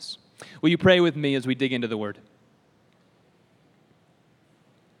Will you pray with me as we dig into the Word?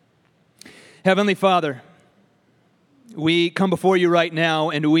 Heavenly Father, we come before you right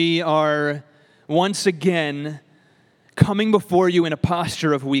now, and we are once again coming before you in a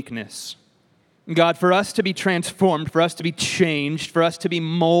posture of weakness. God, for us to be transformed, for us to be changed, for us to be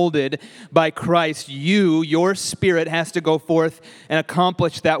molded by Christ, your Spirit has to go forth and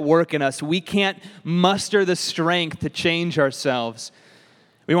accomplish that work in us. We can't muster the strength to change ourselves.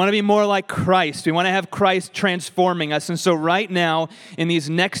 We want to be more like Christ. We want to have Christ transforming us. And so right now, in these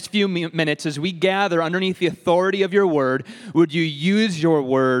next few minutes, as we gather underneath the authority of your word, would you use your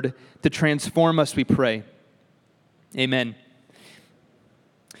word to transform us, we pray. Amen.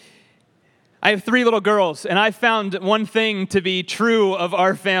 I have 3 little girls, and I found one thing to be true of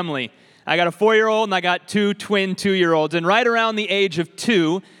our family. I got a 4-year-old, and I got 2 twin 2-year-olds. And right around the age of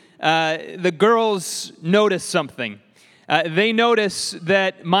 2, the girls notice something. They notice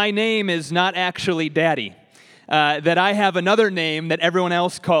that my name is not actually Daddy, that I have another name that everyone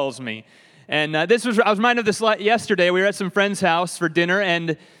else calls me. And I was reminded of this yesterday. We were at some friend's house for dinner,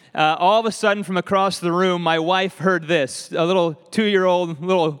 and all of a sudden, from across the room, my wife heard this, a little 2-year-old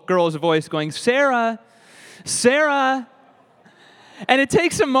little girl's voice going, "Sarah, Sarah." And it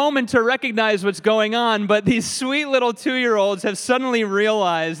takes a moment to recognize what's going on, but these sweet little 2-year-olds have suddenly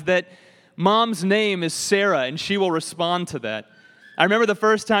realized that Mom's name is Sarah, and she will respond to that. I remember the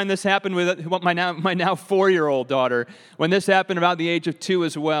first time this happened with my now 4-year-old daughter, when this happened about the age of 2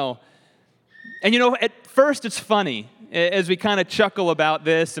 as well. And at first it's funny, as we kind of chuckle about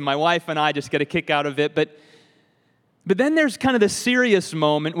this, and my wife and I just get a kick out of it. But then there's kind of the serious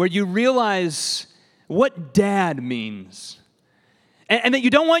moment where you realize what dad means. And that you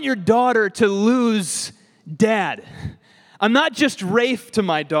don't want your daughter to lose dad. I'm not just Rafe to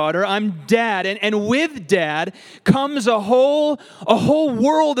my daughter, I'm dad. And with dad comes a whole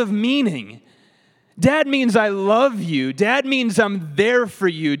world of meaning. Dad means I love you. Dad means I'm there for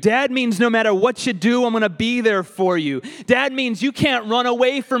you. Dad means no matter what you do, I'm going to be there for you. Dad means you can't run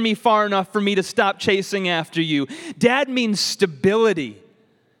away from me far enough for me to stop chasing after you. Dad means stability.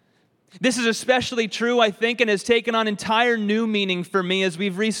 This is especially true, I think, and has taken on entire new meaning for me as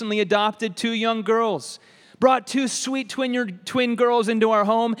we've recently adopted 2 young girls. Brought 2 sweet twin girls into our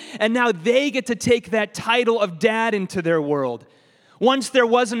home, and now they get to take that title of dad into their world. Once there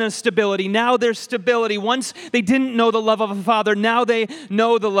wasn't a stability, now there's stability. Once they didn't know the love of a father, now they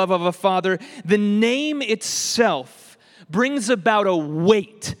know the love of a father. The name itself brings about a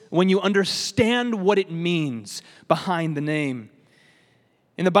weight when you understand what it means behind the name.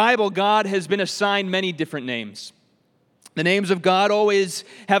 In the Bible, God has been assigned many different names. The names of God always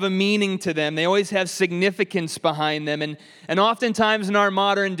have a meaning to them. They always have significance behind them. And oftentimes in our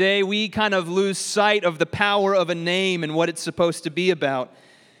modern day, we kind of lose sight of the power of a name and what it's supposed to be about.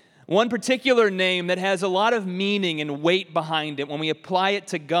 One particular name that has a lot of meaning and weight behind it when we apply it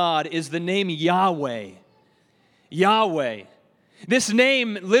to God is the name Yahweh. Yahweh. This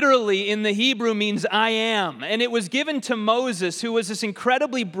name literally in the Hebrew means I am, and it was given to Moses, who was this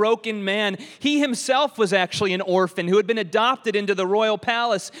incredibly broken man. He himself was actually an orphan who had been adopted into the royal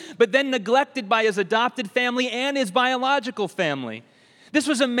palace, but then neglected by his adopted family and his biological family. This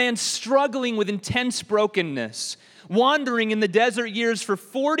was a man struggling with intense brokenness, wandering in the desert years for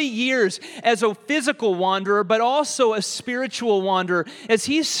 40 years as a physical wanderer, but also a spiritual wanderer, as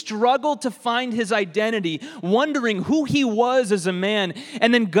he struggled to find his identity, wondering who he was as a man.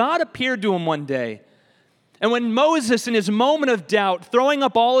 And then God appeared to him one day. And when Moses, in his moment of doubt, throwing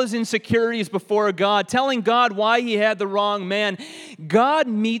up all his insecurities before God, telling God why he had the wrong man, God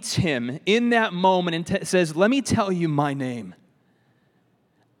meets him in that moment and says, "Let me tell you my name.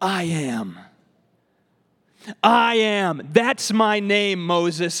 I am. I am. That's my name,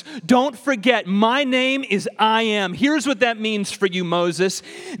 Moses. Don't forget, my name is I am." Here's what that means for you, Moses.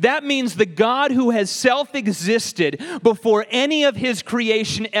 That means the God who has self-existed before any of his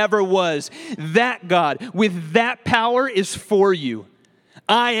creation ever was. That God with that power is for you.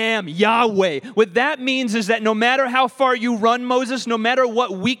 I am Yahweh. What that means is that no matter how far you run, Moses, no matter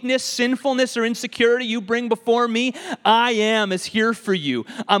what weakness, sinfulness, or insecurity you bring before me, I am is here for you.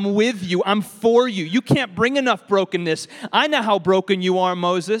 I'm with you. I'm for you. You can't bring enough brokenness. I know how broken you are,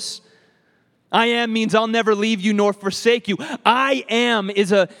 Moses. I am means I'll never leave you nor forsake you. I am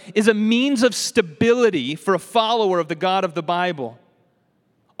is a means of stability for a follower of the God of the Bible.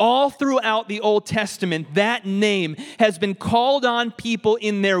 All throughout the Old Testament, that name has been called on people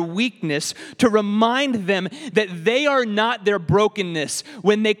in their weakness to remind them that they are not their brokenness.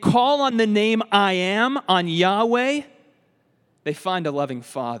 When they call on the name I am, on Yahweh, they find a loving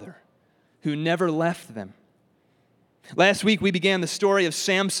Father who never left them. Last week, we began the story of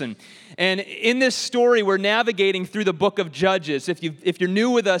Samson. And in this story, we're navigating through the book of Judges. If you're new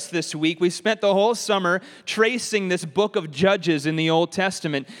with us this week, we spent the whole summer tracing this book of Judges in the Old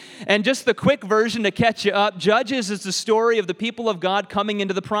Testament. And just the quick version to catch you up, Judges is the story of the people of God coming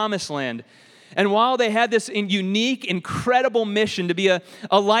into the Promised Land. And while they had this unique, incredible mission to be a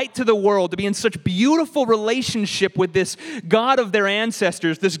light to the world, to be in such beautiful relationship with this God of their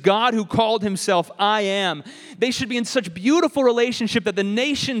ancestors, this God who called himself I Am, they should be in such beautiful relationship that the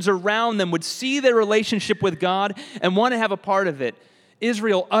nations around them would see their relationship with God and want to have a part of it.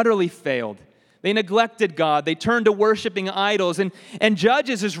 Israel utterly failed. They neglected God. They turned to worshiping idols. And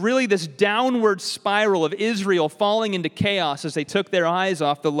Judges is really this downward spiral of Israel falling into chaos as they took their eyes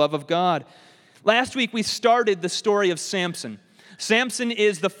off the love of God. Last week, we started the story of Samson. Samson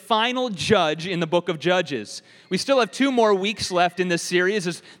is the final judge in the book of Judges. We still have 2 more weeks left in this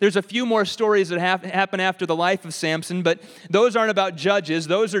series. There's a few more stories that happen after the life of Samson, but those aren't about judges.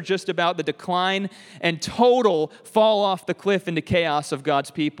 Those are just about the decline and total fall off the cliff into chaos of God's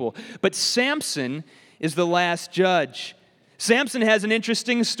people. But Samson is the last judge. Samson has an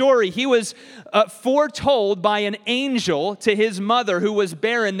interesting story. He was foretold by an angel to his mother who was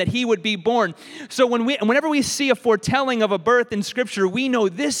barren that he would be born. So whenever we see a foretelling of a birth in Scripture, we know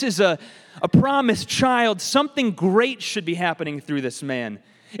this is a promised child. Something great should be happening through this man.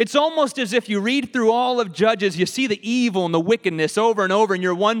 It's almost as if you read through all of Judges, you see the evil and the wickedness over and over, and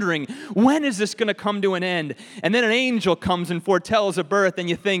you're wondering, when is this going to come to an end? And then an angel comes and foretells a birth, and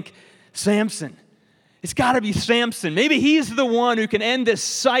you think, Samson. It's got to be Samson. Maybe he's the one who can end this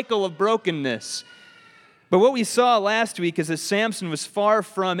cycle of brokenness. But what we saw last week is that Samson was far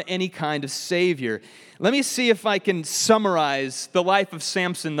from any kind of savior. Let me see if I can summarize the life of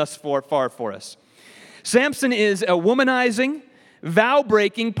Samson thus far for us. Samson is a womanizing,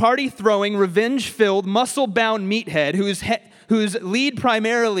 vow-breaking, party-throwing, revenge-filled, muscle-bound meathead who leads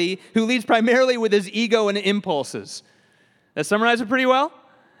primarily with his ego and impulses. That summarize it pretty well?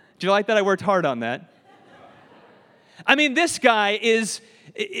 Do you like that? I worked hard on that. I mean, this guy is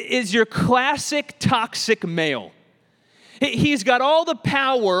your classic toxic male. He's got all the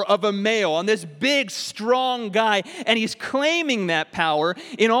power of a male and this big, strong guy, and he's claiming that power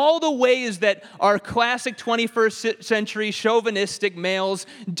in all the ways that our classic 21st century chauvinistic males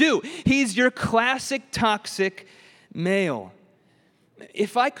do. He's your classic toxic male.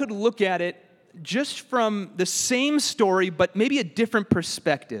 If I could look at it just from the same story, but maybe a different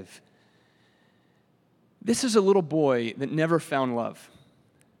perspective. This is a little boy that never found love.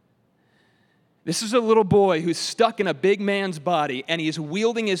 This is a little boy who's stuck in a big man's body, and he's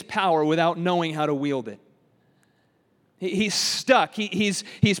wielding his power without knowing how to wield it. He's stuck. He's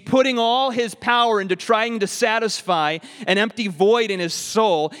putting all his power into trying to satisfy an empty void in his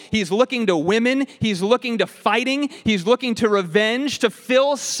soul. He's looking to women. He's looking to fighting. He's looking to revenge, to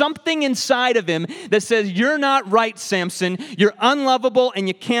fill something inside of him that says, you're not right, Samson. You're unlovable and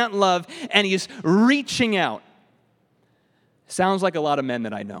you can't love. And he's reaching out. Sounds like a lot of men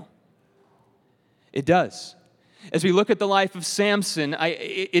that I know. It does. As we look at the life of Samson,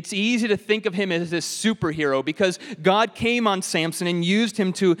 it's easy to think of him as this superhero because God came on Samson and used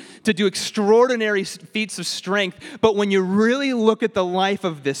him to do extraordinary feats of strength. But when you really look at the life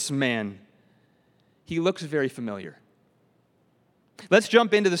of this man, he looks very familiar. Let's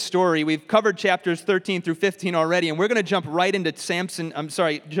jump into the story. We've covered chapters 13 through 15 already, and we're going to jump right into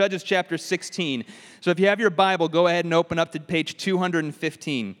Judges chapter 16. So if you have your Bible, go ahead and open up to page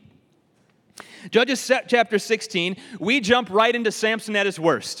 215. Judges chapter 16, we jump right into Samson at his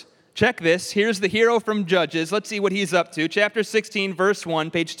worst. Check this. Here's the hero from Judges. Let's see what he's up to. Chapter 16, verse 1,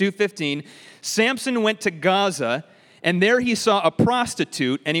 page 215. Samson went to Gaza, and there he saw a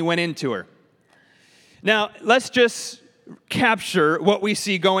prostitute, and he went into her. Now, let's just capture what we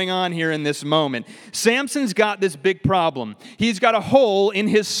see going on here in this moment. Samson's got this big problem. He's got a hole in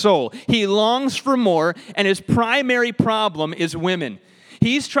his soul. He longs for more, and his primary problem is women.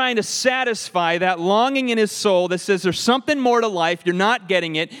 He's trying to satisfy that longing in his soul that says there's something more to life. You're not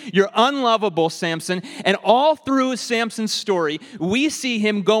getting it. You're unlovable, Samson. And all through Samson's story, we see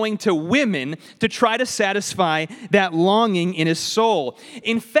him going to women to try to satisfy that longing in his soul.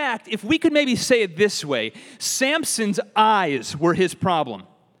 In fact, if we could maybe say it this way, Samson's eyes were his problem.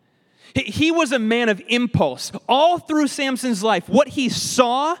 He was a man of impulse. All through Samson's life, what he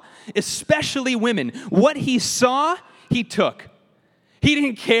saw, especially women, what he saw, he took. He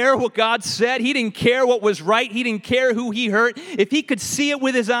didn't care what God said. He didn't care what was right. He didn't care who he hurt. If he could see it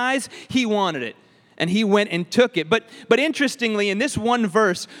with his eyes, he wanted it. And he went and took it. But interestingly, in this one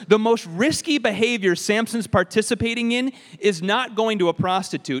verse, the most risky behavior Samson's participating in is not going to a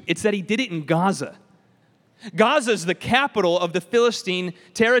prostitute. It's that he did it in Gaza. Gaza is the capital of the Philistine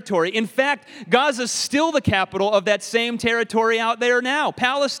territory. In fact, Gaza is still the capital of that same territory out there now,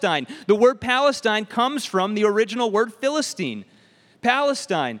 Palestine. The word Palestine comes from the original word Philistine.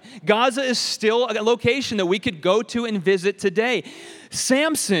 Palestine. Gaza is still a location that we could go to and visit today.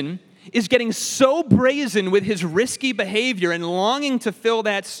 Samson is getting so brazen with his risky behavior and longing to fill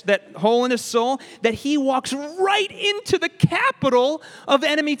that hole in his soul that he walks right into the capital of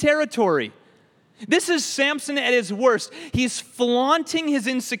enemy territory. This is Samson at his worst. He's flaunting his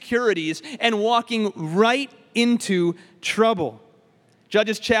insecurities and walking right into trouble.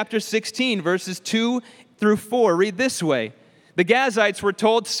 Judges chapter 16, verses 2 through 4 read this way. The Gazites were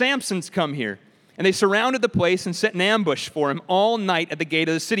told, Samson's come here. And they surrounded the place and set an ambush for him all night at the gate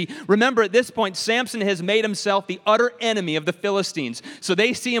of the city. Remember, at this point, Samson has made himself the utter enemy of the Philistines. So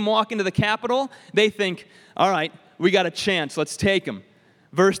they see him walk into the capital. They think, all right, we got a chance. Let's take him.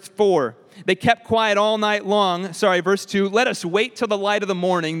 Verse 4, they kept quiet all night long. Verse 2, let us wait till the light of the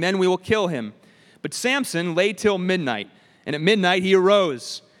morning, then we will kill him. But Samson lay till midnight, and at midnight he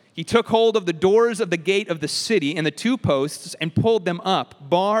arose. He took hold of the doors of the gate of the city and the two posts and pulled them up,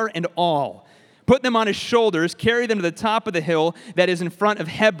 bar and all. Put them on his shoulders, carried them to the top of the hill that is in front of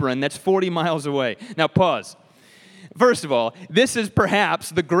Hebron, that's 40 miles away. Now pause. First of all, this is perhaps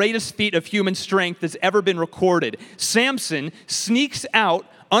the greatest feat of human strength that's ever been recorded. Samson sneaks out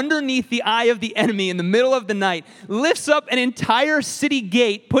underneath the eye of the enemy in the middle of the night, lifts up an entire city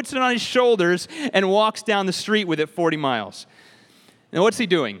gate, puts it on his shoulders, and walks down the street with it 40 miles. Now, what's he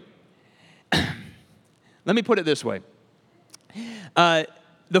doing? Let me put it this way.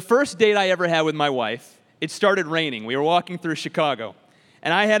 The first date I ever had with my wife, it started raining. We were walking through Chicago,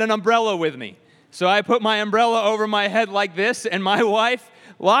 and I had an umbrella with me. So I put my umbrella over my head like this, and my wife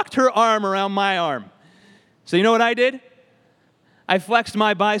locked her arm around my arm. So you know what I did? I flexed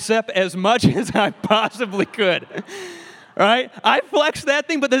my bicep as much as I possibly could. Right? I flexed that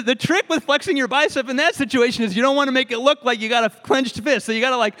thing, but the trick with flexing your bicep in that situation is you don't want to make it look like you got a clenched fist. So you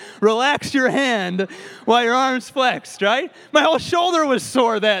got to relax your hand while your arm's flexed, right? My whole shoulder was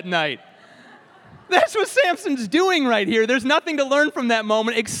sore that night. That's what Samson's doing right here. There's nothing to learn from that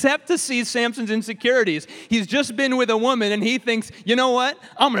moment except to see Samson's insecurities. He's just been with a woman and he thinks, you know what?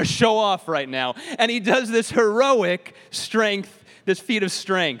 I'm going to show off right now. And he does this heroic strength, this feat of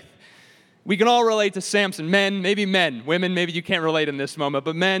strength. We can all relate to Samson. Men. Women, maybe you can't relate in this moment.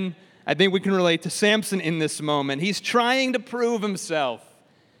 But men, I think we can relate to Samson in this moment. He's trying to prove himself.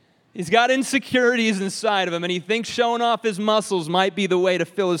 He's got insecurities inside of him, and he thinks showing off his muscles might be the way to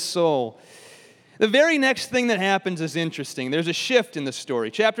fill his soul. The very next thing that happens is interesting. There's a shift in the story.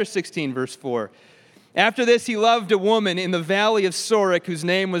 Chapter 16, verse 4. After this, he loved a woman in the valley of Sorek whose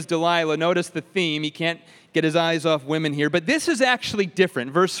name was Delilah. Notice the theme. He can't get his eyes off women here. But this is actually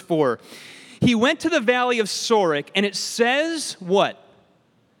different. Verse 4. He went to the valley of Sorek, and it says what?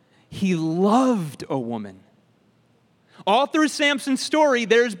 He loved a woman. All through Samson's story,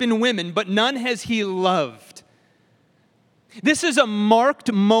 there's been women, but none has he loved. This is a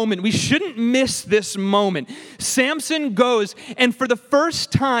marked moment. We shouldn't miss this moment. Samson goes, and for the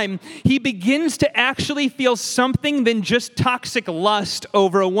first time, he begins to actually feel something than just toxic lust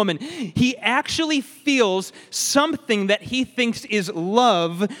over a woman. He actually feels something that he thinks is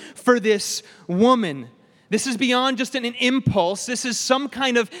love for this woman. This is beyond just an impulse. This is some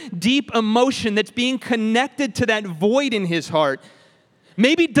kind of deep emotion that's being connected to that void in his heart.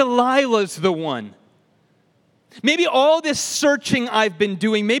 Maybe Delilah's the one. Maybe all this searching I've been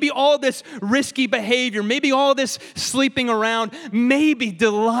doing, maybe all this risky behavior, maybe all this sleeping around, maybe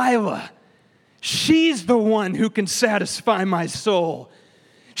Delilah, she's the one who can satisfy my soul.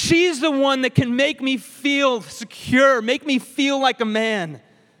 She's the one that can make me feel secure, make me feel like a man.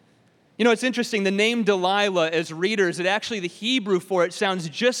 You know, it's interesting, the name Delilah, as readers, the Hebrew for it sounds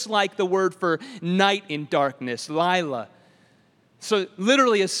just like the word for night in darkness, Lila. So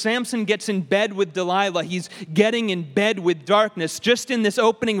literally, as Samson gets in bed with Delilah, he's getting in bed with darkness. Just in this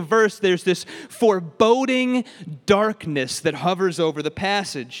opening verse, there's this foreboding darkness that hovers over the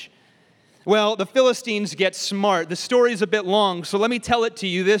passage. Well, the Philistines get smart. The story's a bit long, so let me tell it to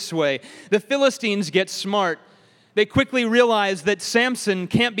you this way. The Philistines get smart. They quickly realize that Samson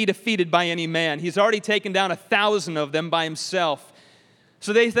can't be defeated by any man. He's already taken down 1,000 of them by himself.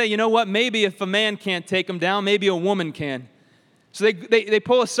 So they say, you know what, maybe if a man can't take him down, maybe a woman can. So they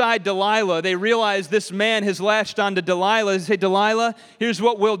pull aside Delilah. They realize this man has latched onto Delilah. They say, Delilah, here's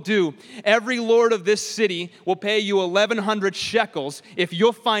what we'll do. Every lord of this city will pay you 1,100 shekels if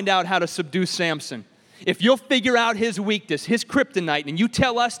you'll find out how to subdue Samson. If you'll figure out his weakness, his kryptonite, and you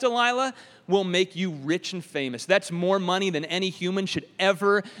tell us, Delilah, we'll make you rich and famous. That's more money than any human should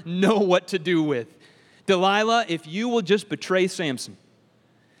ever know what to do with. Delilah, if you will just betray Samson,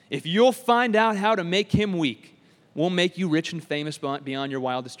 if you'll find out how to make him weak, we'll make you rich and famous beyond your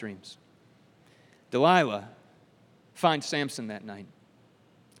wildest dreams. Delilah finds Samson that night.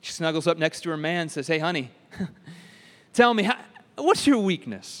 She snuggles up next to her man and says, hey, honey, tell me, what's your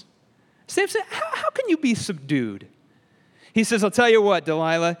weakness? Samson, how can you be subdued? He says, I'll tell you what,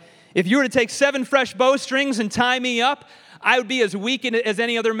 Delilah, if you were to take 7 fresh bowstrings and tie me up, I would be as weak as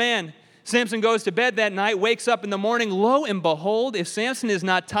any other man. Samson goes to bed that night, wakes up in the morning. Lo and behold, if Samson is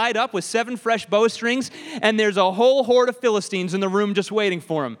not tied up with 7 fresh bowstrings, and there's a whole horde of Philistines in the room just waiting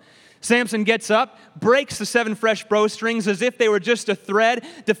for him. Samson gets up, breaks the 7 fresh bowstrings as if they were just a thread,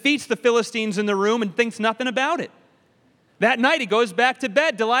 defeats the Philistines in the room, and thinks nothing about it. That night, he goes back to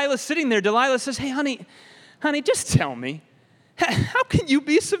bed. Delilah's sitting there. Delilah says, hey, honey, just tell me. How can you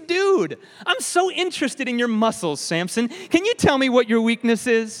be subdued? I'm so interested in your muscles, Samson. Can you tell me what your weakness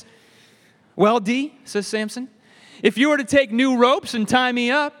is? Well, D, says Samson, if you were to take new ropes and tie me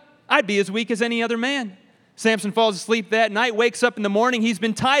up, I'd be as weak as any other man. Samson falls asleep that night, wakes up in the morning. He's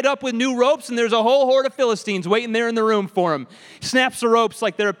been tied up with new ropes, and there's a whole horde of Philistines waiting there in the room for him. Snaps the ropes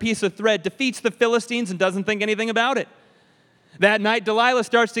like they're a piece of thread, defeats the Philistines, and doesn't think anything about it. That night, Delilah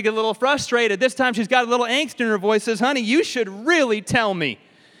starts to get a little frustrated. This time, she's got a little angst in her voice, says, honey, you should really tell me.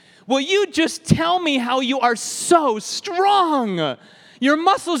 Will you just tell me how you are so strong? Your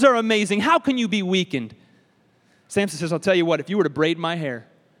muscles are amazing. How can you be weakened? Samson says, I'll tell you what, if you were to braid my hair,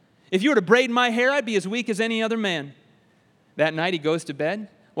 I'd be as weak as any other man. That night he goes to bed.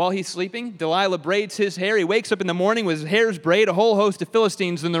 While he's sleeping, Delilah braids his hair. He wakes up in the morning with his hair's braid, a whole host of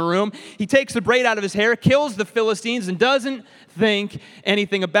Philistines in the room. He takes the braid out of his hair, kills the Philistines, and doesn't think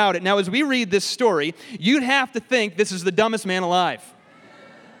anything about it. Now, as we read this story, you'd have to think this is the dumbest man alive.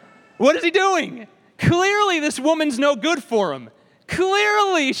 What is he doing? Clearly, this woman's no good for him.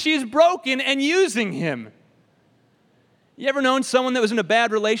 Clearly, she's broken and using him. You ever known someone that was in a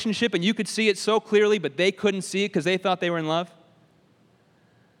bad relationship and you could see it so clearly, but they couldn't see it because they thought they were in love?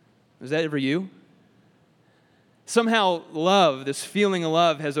 Was that ever you? Somehow love, this feeling of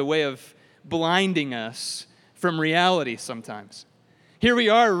love, has a way of blinding us from reality sometimes. Here we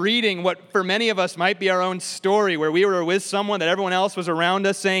are reading what for many of us might be our own story, where we were with someone that everyone else was around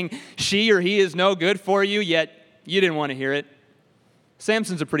us saying she or he is no good for you, yet you didn't want to hear it.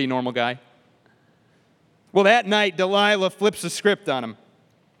 Samson's a pretty normal guy. Well, that night, Delilah flips the script on him.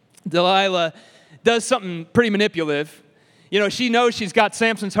 Delilah does something pretty manipulative. You know, she knows she's got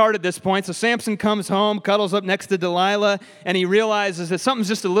Samson's heart at this point, so Samson comes home, cuddles up next to Delilah, and he realizes that something's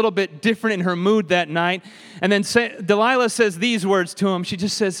just a little bit different in her mood that night. And then Delilah says these words to him. She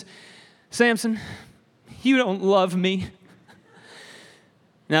just says, Samson, you don't love me.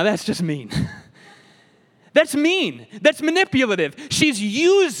 Now, that's just mean. That's mean. That's manipulative. She's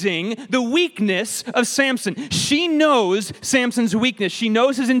using the weakness of Samson. She knows Samson's weakness. She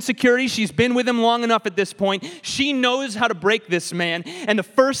knows his insecurity. She's been with him long enough at this point. She knows how to break this man. And the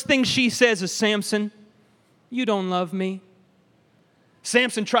first thing she says is, Samson, you don't love me.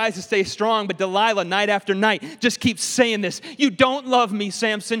 Samson tries to stay strong, but Delilah, night after night, just keeps saying this. You don't love me,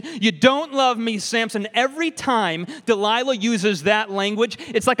 Samson. You don't love me, Samson. Every time Delilah uses that language,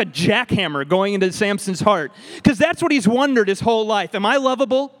 it's like a jackhammer going into Samson's heart. Because that's what he's wondered his whole life. Am I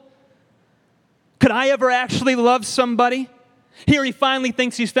lovable? Could I ever actually love somebody? Here he finally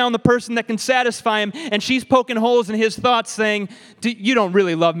thinks he's found the person that can satisfy him, and she's poking holes in his thoughts saying, you don't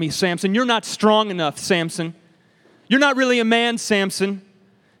really love me, Samson. You're not strong enough, Samson. You're not really a man, Samson.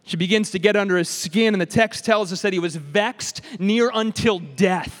 She begins to get under his skin, and the text tells us that he was vexed near until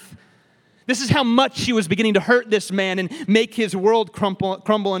death. This is how much she was beginning to hurt this man and make his world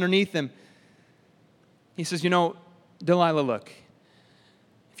crumble underneath him. He says, Delilah, look,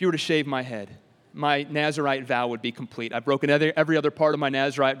 if you were to shave my head, my Nazirite vow would be complete. I've broken every other part of my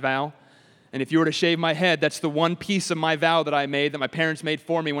Nazirite vow. And if you were to shave my head, that's the one piece of my vow that I made, that my parents made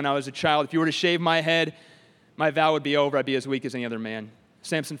for me when I was a child. If you were to shave my head, my vow would be over. I'd be as weak as any other man.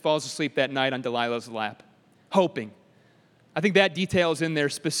 Samson falls asleep that night on Delilah's lap, hoping. I think that detail is in there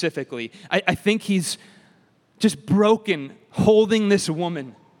specifically. I think he's just broken, holding this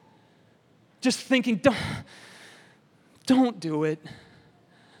woman, just thinking, don't do it.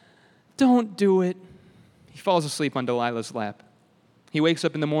 Don't do it. He falls asleep on Delilah's lap. He wakes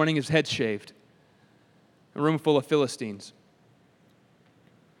up in the morning, his head's shaved. A room full of Philistines.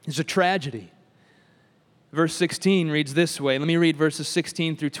 It's a tragedy. Verse 16 reads this way. Let me read verses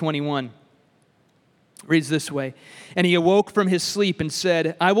 16 through 21. It reads this way. And he awoke from his sleep and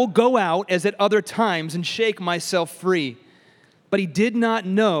said, I will go out as at other times and shake myself free. But he did not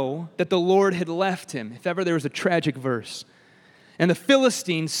know that the Lord had left him. If ever there was a tragic verse. And the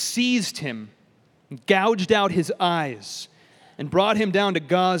Philistines seized him gouged out his eyes, and brought him down to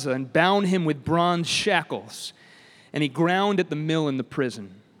Gaza and bound him with bronze shackles, and he ground at the mill in the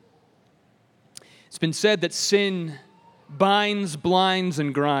prison. It's been said that sin binds, blinds,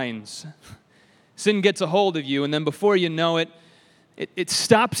 and grinds. Sin gets a hold of you, and then before you know it, it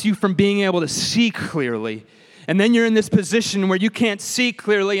stops you from being able to see clearly. And then you're in this position where you can't see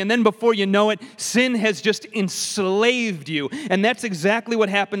clearly, and then before you know it, sin has just enslaved you. And that's exactly what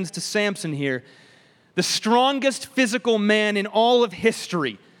happens to Samson here. The strongest physical man in all of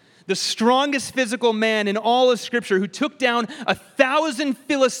history, the strongest physical man in all of Scripture, who took down 1,000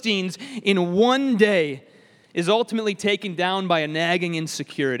 Philistines in one day, is ultimately taken down by a nagging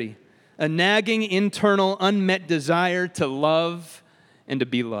insecurity, a nagging internal unmet desire to love and to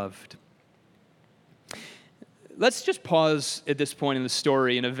be loved. Let's just pause at this point in the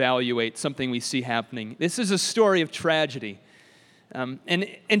story and evaluate something we see happening. This is a story of tragedy. And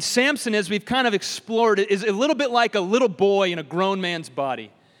Samson, as we've kind of explored it, is a little bit like a little boy in a grown man's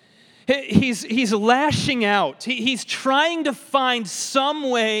body. He's lashing out. He's trying to find some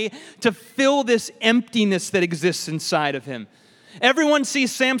way to fill this emptiness that exists inside of him. Everyone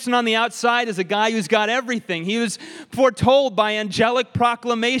sees Samson on the outside as a guy who's got everything. He was foretold by angelic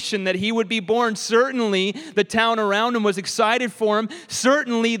proclamation that he would be born. Certainly, the town around him was excited for him.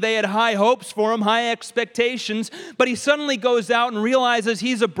 Certainly, they had high hopes for him, high expectations. But he suddenly goes out and realizes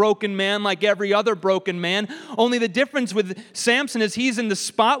he's a broken man like every other broken man. Only the difference with Samson is he's in the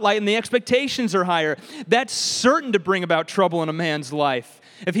spotlight and the expectations are higher. That's certain to bring about trouble in a man's life.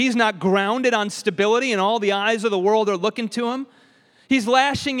 If he's not grounded on stability and all the eyes of the world are looking to him, he's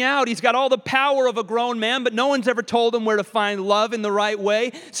lashing out. He's got all the power of a grown man, but no one's ever told him where to find love in the right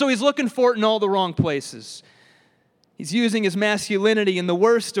way, so he's looking for it in all the wrong places. He's using his masculinity in the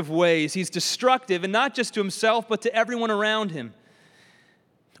worst of ways. He's destructive, and not just to himself, but to everyone around him.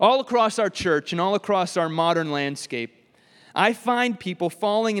 All across our church and all across our modern landscape, I find people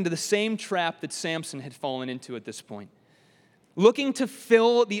falling into the same trap that Samson had fallen into at this point. Looking to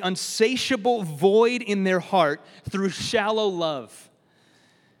fill the unsatiable void in their heart through shallow love.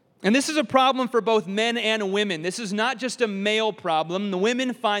 And this is a problem for both men and women. This is not just a male problem. The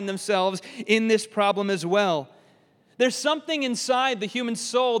women find themselves in this problem as well. There's something inside the human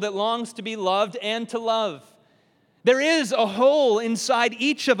soul that longs to be loved and to love. There is a hole inside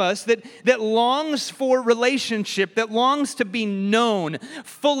each of us that longs for relationship, that longs to be known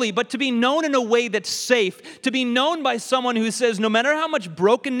fully, but to be known in a way that's safe, to be known by someone who says, no matter how much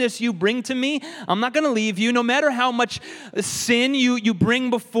brokenness you bring to me, I'm not going to leave you. No matter how much sin you bring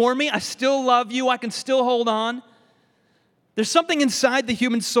before me, I still love you. I can still hold on. There's something inside the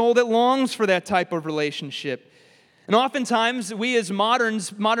human soul that longs for that type of relationship. And oftentimes, we as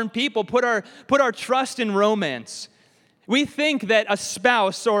modern people put our trust in romance. We think that a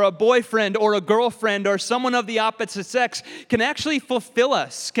spouse or a boyfriend or a girlfriend or someone of the opposite sex can actually fulfill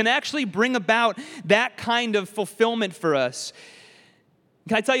us, can actually bring about that kind of fulfillment for us.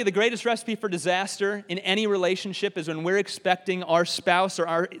 Can I tell you the greatest recipe for disaster in any relationship is when we're expecting our spouse or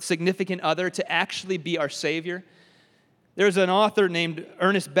our significant other to actually be our savior? There's an author named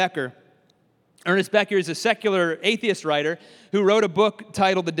Ernest Becker. Ernest Becker is a secular atheist writer who wrote a book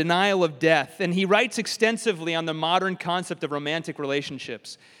titled The Denial of Death, and he writes extensively on the modern concept of romantic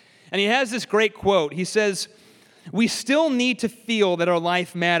relationships. And he has this great quote. He says, "We still need to feel that our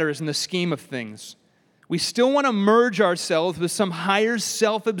life matters in the scheme of things. We still want to merge ourselves with some higher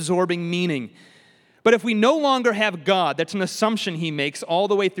self-absorbing meaning. But if we no longer have God," that's an assumption he makes all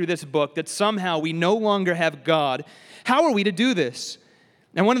the way through this book, that somehow we no longer have God, how are we to do this?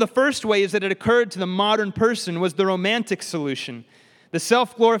 And one of the first ways that it occurred to the modern person was the romantic solution, the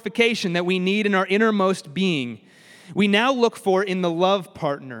self-glorification that we need in our innermost being. We now look for in the love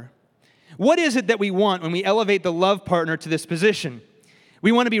partner. What is it that we want when we elevate the love partner to this position?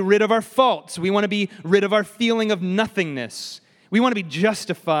 We want to be rid of our faults. We want to be rid of our feeling of nothingness. We want to be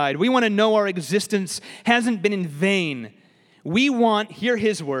justified. We want to know our existence hasn't been in vain. We want, hear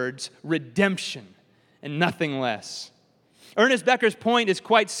his words, redemption and nothing less. Ernest Becker's point is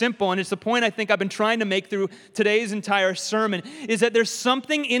quite simple, and it's the point I think I've been trying to make through today's entire sermon, is that there's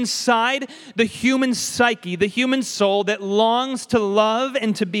something inside the human psyche, the human soul, that longs to love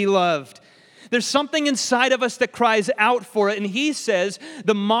and to be loved. There's something inside of us that cries out for it, and he says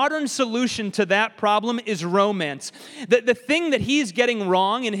the modern solution to that problem is romance. The thing that he's getting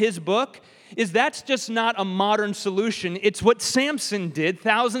wrong in his book is that's just not a modern solution. It's what Samson did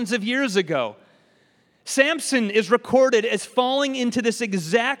thousands of years ago. Samson is recorded as falling into this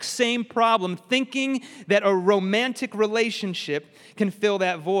exact same problem, thinking that a romantic relationship can fill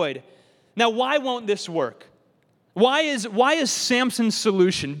that void. Now, why won't this work? Why is Samson's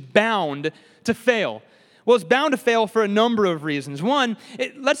solution bound to fail? Well, it's bound to fail for a number of reasons. One,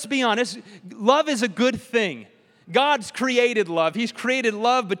 let's be honest, love is a good thing. God's created love. He's created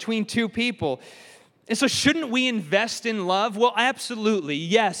love between two people. And so shouldn't we invest in love? Well, absolutely,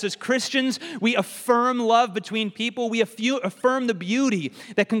 yes. As Christians, we affirm love between people. We affirm the beauty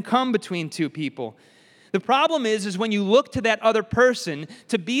that can come between two people. The problem is when you look to that other person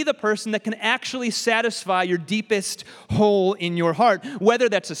to be the person that can actually satisfy your deepest hole in your heart, whether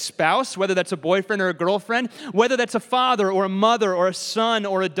that's a spouse, whether that's a boyfriend or a girlfriend, whether that's a father or a mother or a son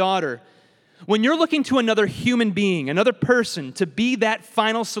or a daughter. When you're looking to another human being, another person to be that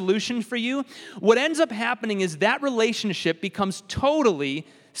final solution for you, what ends up happening is that relationship becomes totally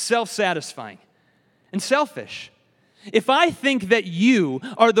self-satisfying and selfish. If I think that you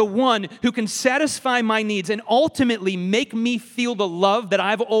are the one who can satisfy my needs and ultimately make me feel the love that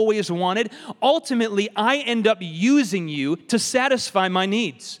I've always wanted, ultimately I end up using you to satisfy my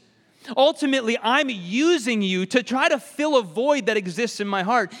needs. Ultimately, I'm using you to try to fill a void that exists in my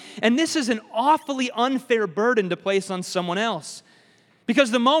heart. And this is an awfully unfair burden to place on someone else. Because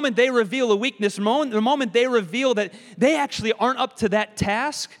the moment they reveal a weakness, the moment they reveal that they actually aren't up to that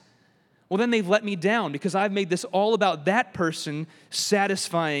task, well, then they've let me down because I've made this all about that person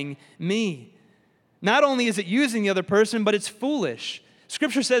satisfying me. Not only is it using the other person, but it's foolish.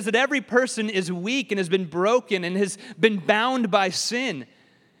 Scripture says that every person is weak and has been broken and has been bound by sin.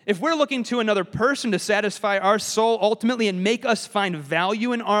 If we're looking to another person to satisfy our soul ultimately and make us find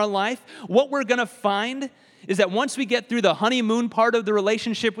value in our life, what we're going to find is that once we get through the honeymoon part of the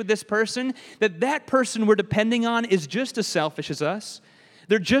relationship with this person, that person we're depending on is just as selfish as us.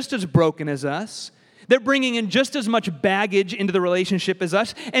 They're just as broken as us. They're bringing in just as much baggage into the relationship as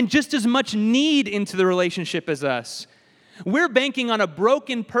us and just as much need into the relationship as us. We're banking on a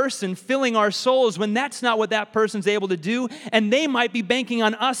broken person filling our souls when that's not what that person's able to do, and they might be banking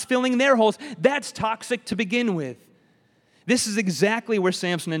on us filling their holes. That's toxic to begin with. This is exactly where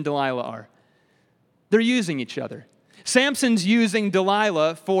Samson and Delilah are. They're using each other. Samson's using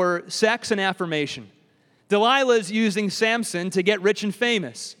Delilah for sex and affirmation. Delilah's using Samson to get rich and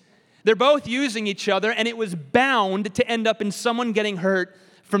famous. They're both using each other, and it was bound to end up in someone getting hurt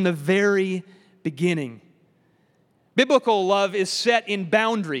from the very beginning. Biblical love is set in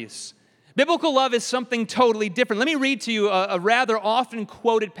boundaries. Biblical love is something totally different. Let me read to you a rather often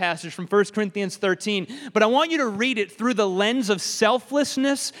quoted passage from 1 Corinthians 13, but I want you to read it through the lens of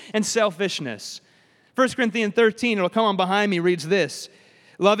selflessness and selfishness. 1 Corinthians 13, it'll come on behind me, reads this.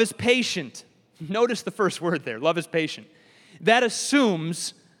 Love is patient. Notice the first word there, love is patient. That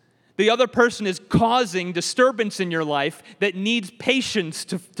assumes the other person is causing disturbance in your life that needs patience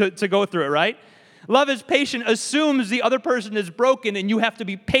to go through it, right? Love is patient assumes the other person is broken and you have to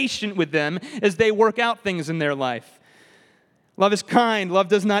be patient with them as they work out things in their life. Love is kind. Love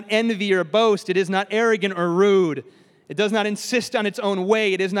does not envy or boast. It is not arrogant or rude. It does not insist on its own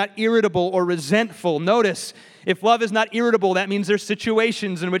way. It is not irritable or resentful. Notice, if love is not irritable, that means there's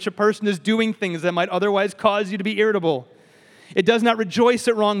situations in which a person is doing things that might otherwise cause you to be irritable. It does not rejoice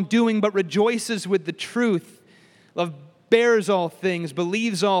at wrongdoing, but rejoices with the truth. Love bears all things,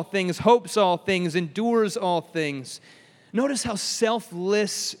 believes all things, hopes all things, endures all things. Notice how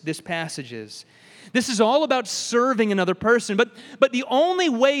selfless this passage is. This is all about serving another person, but the only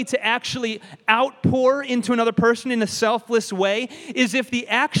way to actually outpour into another person in a selfless way is if the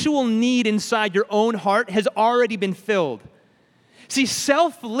actual need inside your own heart has already been filled. See,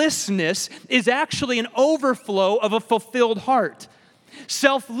 selflessness is actually an overflow of a fulfilled heart.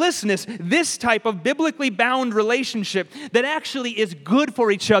 Selflessness, this type of biblically bound relationship that actually is good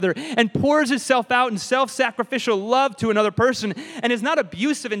for each other and pours itself out in self-sacrificial love to another person and is not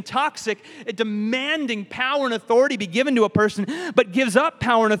abusive and toxic, demanding power and authority be given to a person, but gives up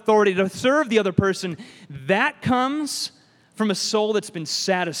power and authority to serve the other person, that comes from a soul that's been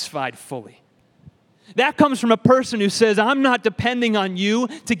satisfied fully. That comes from a person who says, I'm not depending on you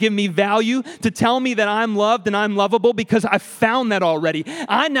to give me value, to tell me that I'm loved and I'm lovable because I've found that already.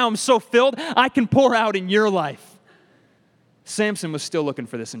 I now am so filled, I can pour out in your life. Samson was still looking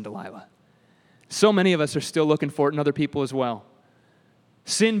for this in Delilah. So many of us are still looking for it in other people as well.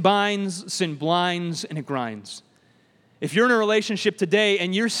 Sin binds, sin blinds, and it grinds. If you're in a relationship today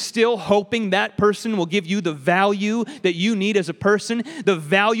and you're still hoping that person will give you the value that you need as a person, the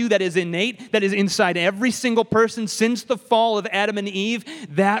value that is innate, that is inside every single person since the fall of Adam and Eve,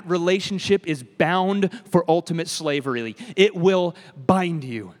 that relationship is bound for ultimate slavery. It will bind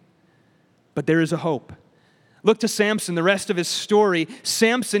you. But there is a hope. Look to Samson, the rest of his story.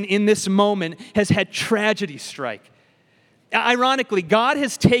 Samson in this moment has had tragedy strike. Ironically, God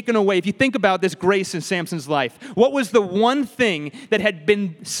has taken away, if you think about this grace in Samson's life, what was the one thing that had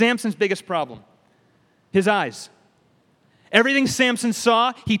been Samson's biggest problem? His eyes. Everything Samson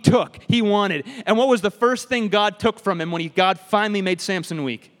saw, he took, he wanted. And what was the first thing God took from him when God finally made Samson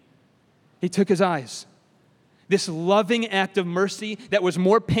weak? He took his eyes. This loving act of mercy that was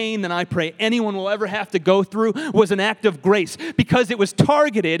more pain than I pray anyone will ever have to go through was an act of grace because it was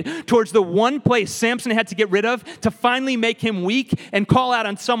targeted towards the one place Samson had to get rid of to finally make him weak and call out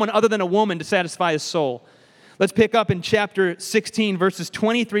on someone other than a woman to satisfy his soul. Let's pick up in chapter 16, verses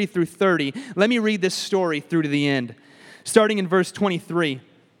 23 through 30. Let me read this story through to the end. Starting in verse 23.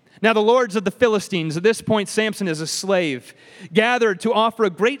 Now the lords of the Philistines, at this point Samson is a slave, gathered to offer a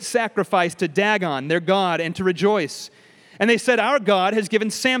great sacrifice to Dagon, their god, and to rejoice. And they said, our God has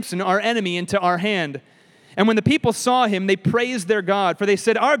given Samson, our enemy, into our hand. And when the people saw him, they praised their God, for they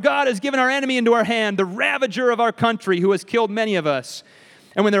said, our God has given our enemy into our hand, the ravager of our country, who has killed many of us.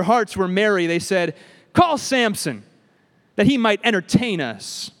 And when their hearts were merry, they said, call Samson, that he might entertain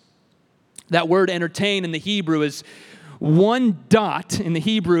us. That word entertain in the Hebrew is one dot in the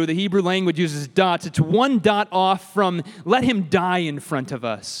Hebrew language uses dots. It's one dot off from let him die in front of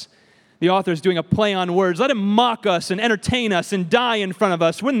us. The author is doing a play on words. Let him mock us and entertain us and die in front of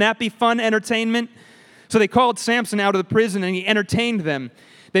us. Wouldn't that be fun entertainment? So they called Samson out of the prison and he entertained them.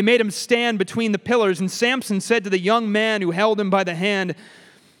 They made him stand between the pillars, and Samson said to the young man who held him by the hand,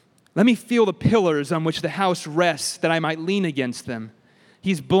 let me feel the pillars on which the house rests, that I might lean against them.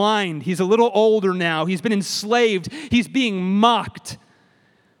 He's blind. He's a little older now. He's been enslaved. He's being mocked.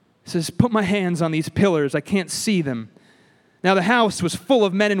 He says, put my hands on these pillars. I can't see them. Now the house was full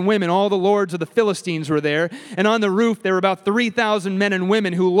of men and women. All the lords of the Philistines were there. And on the roof there were about 3,000 men and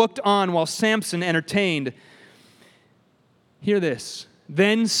women who looked on while Samson entertained. Hear this.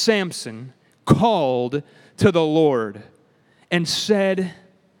 Then Samson called to the Lord and said,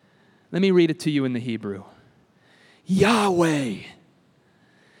 let me read it to you in the Hebrew. Yahweh.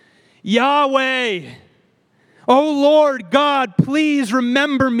 Yahweh, oh Lord God, please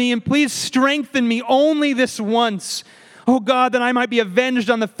remember me and please strengthen me only this once. Oh God, that I might be avenged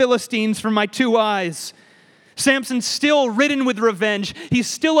on the Philistines for my 2 eyes. Samson's still ridden with revenge. He's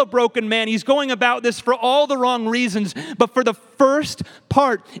still a broken man. He's going about this for all the wrong reasons. But for the first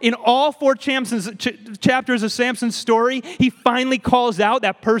part in all 4 chapters of Samson's story, he finally calls out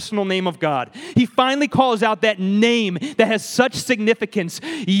that personal name of God. He finally calls out that name that has such significance.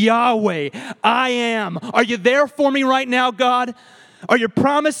 Yahweh, I am. Are you there for me right now, God? Are your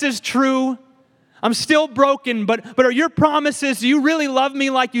promises true? I'm still broken, but are your promises, do you really love me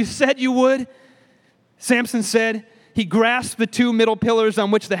like you said you would? Samson said, he grasped the 2 middle pillars on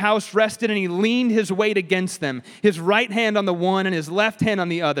which the house rested, and he leaned his weight against them, his right hand on the one and his left hand on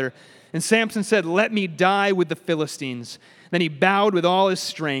the other. And Samson said, let me die with the Philistines. Then he bowed with all his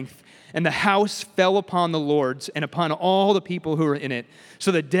strength, and the house fell upon the lords and upon all the people who were in it.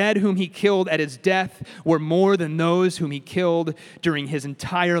 So the dead whom he killed at his death were more than those whom he killed during his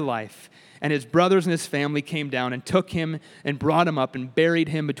entire life. And his brothers and his family came down and took him and brought him up and buried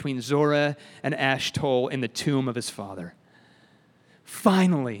him between Zorah and Ashtol in the tomb of his father.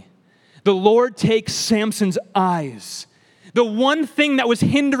 Finally, the Lord takes Samson's eyes, the one thing that was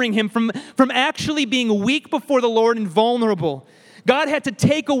hindering him from actually being weak before the Lord and vulnerable. God had to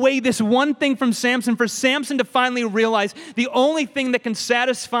take away this one thing from Samson for Samson to finally realize the only thing that can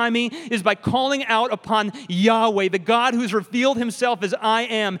satisfy me is by calling out upon Yahweh, the God who's revealed himself as I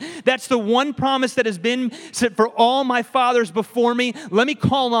am. That's the one promise that has been set for all my fathers before me. Let me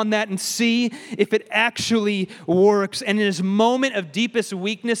call on that and see if it actually works. And in his moment of deepest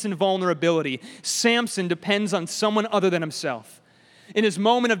weakness and vulnerability, Samson depends on someone other than himself. In his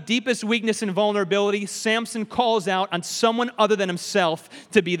moment of deepest weakness and vulnerability, Samson calls out on someone other than himself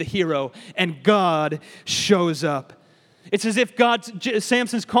to be the hero, and God shows up. It's as if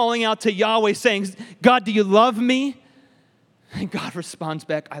Samson's calling out to Yahweh saying, God, do you love me? And God responds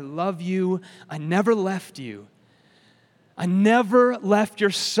back, I love you. I never left you. I never left your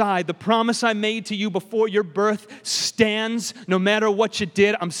side. The promise I made to you before your birth stands. No matter what you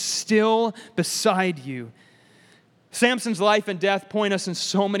did, I'm still beside you. Samson's life and death point us in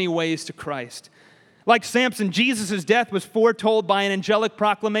so many ways to Christ. Like Samson, Jesus' death was foretold by an angelic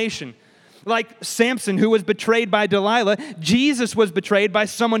proclamation. Like Samson, who was betrayed by Delilah, Jesus was betrayed by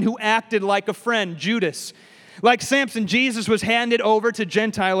someone who acted like a friend, Judas. Like Samson, Jesus was handed over to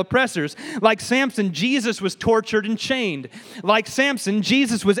Gentile oppressors. Like Samson, Jesus was tortured and chained. Like Samson,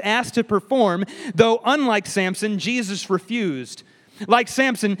 Jesus was asked to perform, though unlike Samson, Jesus refused. Like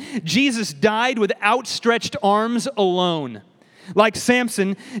Samson, Jesus died with outstretched arms alone. Like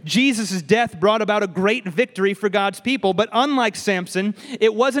Samson, Jesus' death brought about a great victory for God's people. But unlike Samson,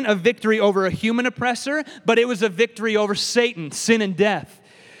 it wasn't a victory over a human oppressor, but it was a victory over Satan, sin, and death.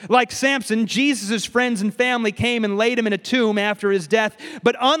 Like Samson, Jesus' friends and family came and laid him in a tomb after his death.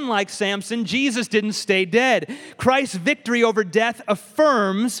 But unlike Samson, Jesus didn't stay dead. Christ's victory over death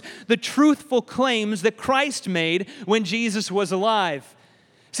affirms the truthful claims that Christ made when Jesus was alive.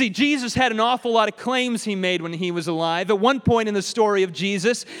 See, Jesus had an awful lot of claims he made when he was alive. At one point in the story of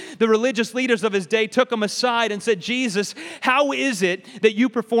Jesus, the religious leaders of his day took him aside and said, Jesus, how is it that you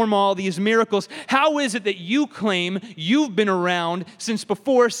perform all these miracles? How is it that you claim you've been around since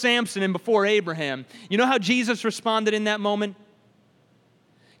before Samson and before Abraham? You know how Jesus responded in that moment?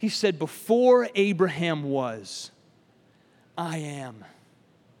 He said, before Abraham was, I am.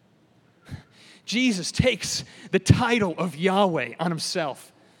 Jesus takes the title of Yahweh on himself.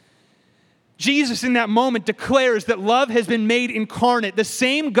 Jesus in that moment declares that love has been made incarnate. The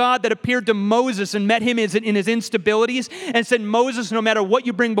same God that appeared to Moses and met him in his instabilities and said, Moses, no matter what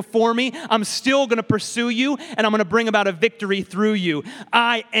you bring before me, I'm still going to pursue you and I'm going to bring about a victory through you.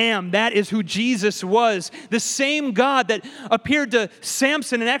 I am. That is who Jesus was. The same God that appeared to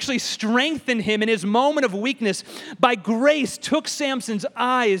Samson and actually strengthened him in his moment of weakness by grace took Samson's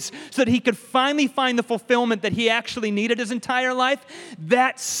eyes so that he could finally find the fulfillment that he actually needed his entire life.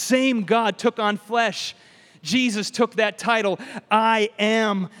 That same God took on flesh. Jesus took that title, I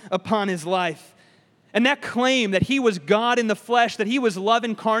am, upon his life. And that claim that he was God in the flesh, that he was love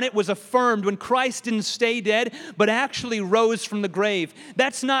incarnate, was affirmed when Christ didn't stay dead, but actually rose from the grave.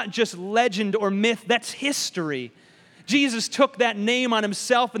 That's not just legend or myth, that's history. Jesus took that name on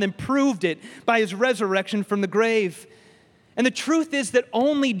himself and then proved it by his resurrection from the grave. And the truth is that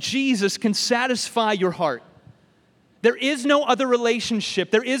only Jesus can satisfy your heart. There is no other relationship.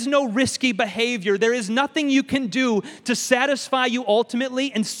 There is no risky behavior. There is nothing you can do to satisfy you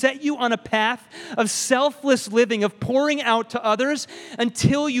ultimately and set you on a path of selfless living, of pouring out to others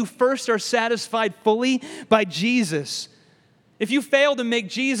until you first are satisfied fully by Jesus. If you fail to make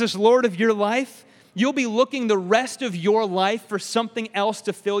Jesus Lord of your life, you'll be looking the rest of your life for something else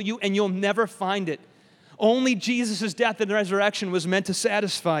to fill you and you'll never find it. Only Jesus' death and resurrection was meant to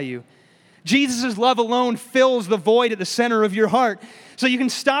satisfy you. Jesus' love alone fills the void at the center of your heart, so you can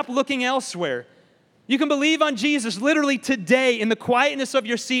stop looking elsewhere. You can believe on Jesus literally today in the quietness of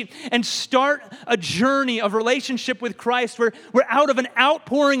your seat and start a journey of relationship with Christ where out of an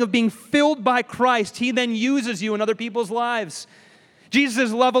outpouring of being filled by Christ, he then uses you in other people's lives.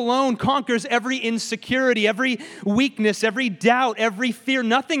 Jesus' love alone conquers every insecurity, every weakness, every doubt, every fear.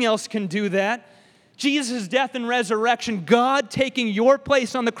 Nothing else can do that. Jesus' death and resurrection, God taking your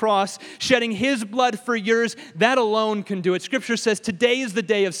place on the cross, shedding his blood for yours, that alone can do it. Scripture says today is the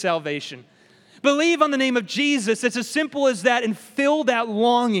day of salvation. Believe on the name of Jesus. It's as simple as that and fill that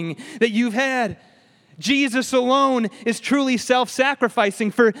longing that you've had. Jesus alone is truly self-sacrificing,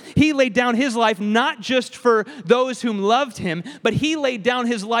 for he laid down his life not just for those whom loved him, but he laid down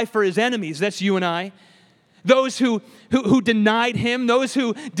his life for his enemies. That's you and I. Those who denied him, those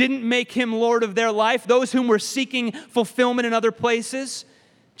who didn't make him Lord of their life, those whom were seeking fulfillment in other places.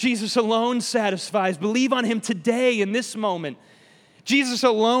 Jesus alone satisfies. Believe on him today in this moment. Jesus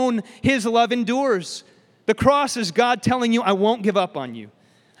alone, his love endures. The cross is God telling you, I won't give up on you.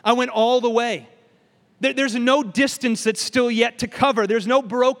 I went all the way. There's no distance that's still yet to cover. There's no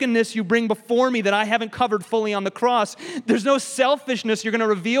brokenness you bring before me that I haven't covered fully on the cross. There's no selfishness you're going to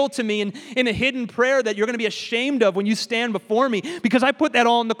reveal to me in a hidden prayer that you're going to be ashamed of when you stand before me, because I put that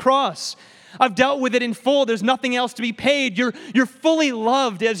all on the cross. I've dealt with it in full. There's nothing else to be paid. You're fully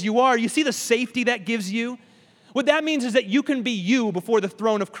loved as you are. You see the safety that gives you? What that means is that you can be you before the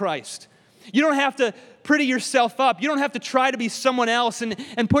throne of Christ. You don't have to pretty yourself up. You don't have to try to be someone else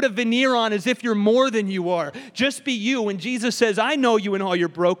and put a veneer on as if you're more than you are. Just be you. And Jesus says, I know you in all your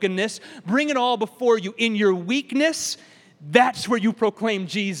brokenness. Bring it all before you. In your weakness, that's where you proclaim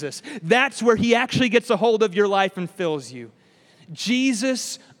Jesus. That's where he actually gets a hold of your life and fills you.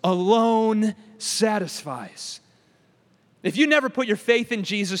 Jesus alone satisfies. If you never put your faith in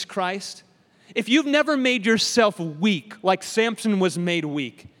Jesus Christ, if you've never made yourself weak like Samson was made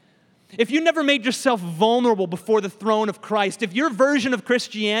weak, if you never made yourself vulnerable before the throne of Christ, if your version of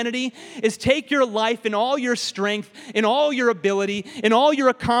Christianity is take your life in all your strength, in all your ability, in all your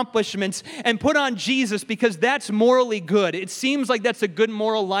accomplishments, and put on Jesus because that's morally good, it seems like that's a good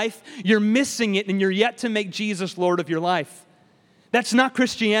moral life, you're missing it and you're yet to make Jesus Lord of your life. That's not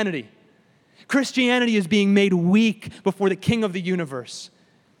Christianity. Christianity is being made weak before the King of the universe.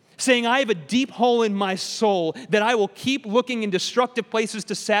 saying, I have a deep hole in my soul that I will keep looking in destructive places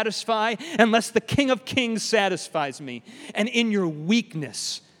to satisfy unless the King of Kings satisfies me. And in your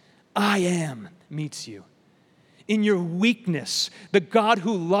weakness, I am meets you. In your weakness, the God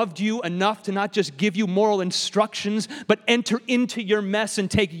who loved you enough to not just give you moral instructions, but enter into your mess and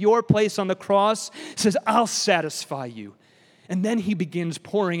take your place on the cross, says, I'll satisfy you. And then he begins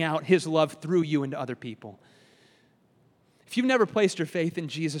pouring out his love through you into other people. If you've never placed your faith in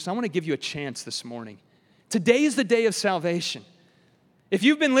Jesus, I want to give you a chance this morning. Today is the day of salvation. If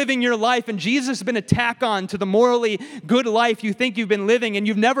you've been living your life and Jesus has been a tack on to the morally good life you think you've been living, and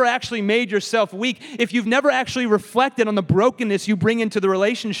you've never actually made yourself weak, if you've never actually reflected on the brokenness you bring into the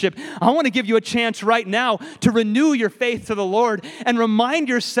relationship, I want to give you a chance right now to renew your faith to the Lord and remind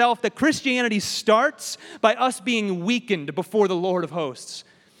yourself that Christianity starts by us being weakened before the Lord of hosts.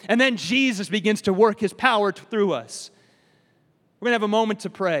 And then Jesus begins to work his power through us. We're going to have a moment to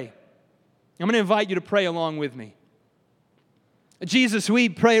pray. I'm going to invite you to pray along with me. Jesus, we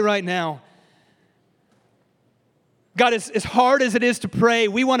pray right now. God, as hard as it is to pray,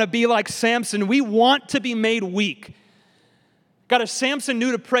 we want to be like Samson. We want to be made weak. God, if Samson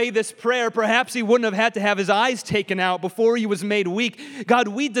knew to pray this prayer, perhaps he wouldn't have had to have his eyes taken out before he was made weak. God,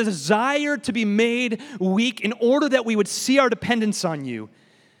 we desire to be made weak in order that we would see our dependence on you.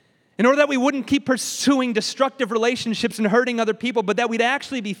 In order that we wouldn't keep pursuing destructive relationships and hurting other people, but that we'd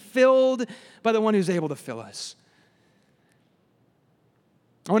actually be filled by the one who's able to fill us.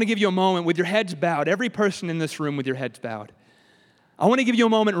 I want to give you a moment with your heads bowed, every person in this room with your heads bowed. I want to give you a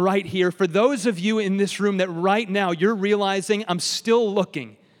moment right here for those of you in this room that right now you're realizing, I'm still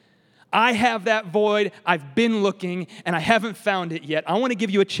looking. I have that void, I've been looking, and I haven't found it yet. I want to give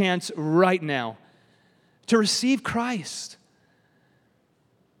you a chance right now to receive Christ,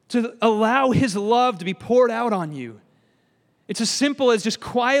 to allow his love to be poured out on you. It's as simple as just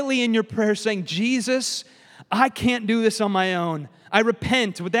quietly in your prayer saying, Jesus, I can't do this on my own. I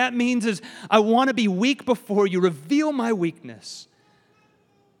repent. What that means is I want to be weak before you. Reveal my weakness.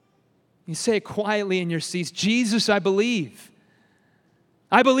 You say it quietly in your seats. Jesus, I believe.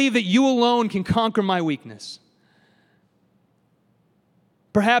 I believe that you alone can conquer my weakness.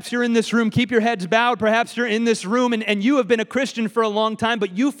 Perhaps you're in this room, keep your heads bowed. Perhaps you're in this room and you have been a Christian for a long time,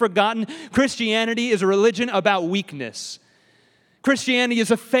 but you've forgotten Christianity is a religion about weakness. Christianity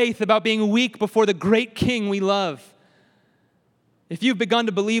is a faith about being weak before the great King we love. If you've begun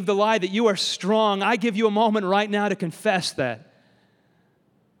to believe the lie that you are strong, I give you a moment right now to confess that.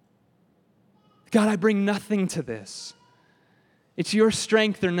 God, I bring nothing to this. It's your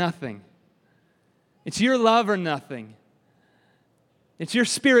strength or nothing. It's your love or nothing. It's your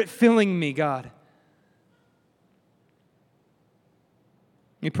Spirit filling me, God.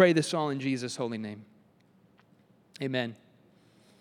 We pray this all in Jesus' holy name. Amen.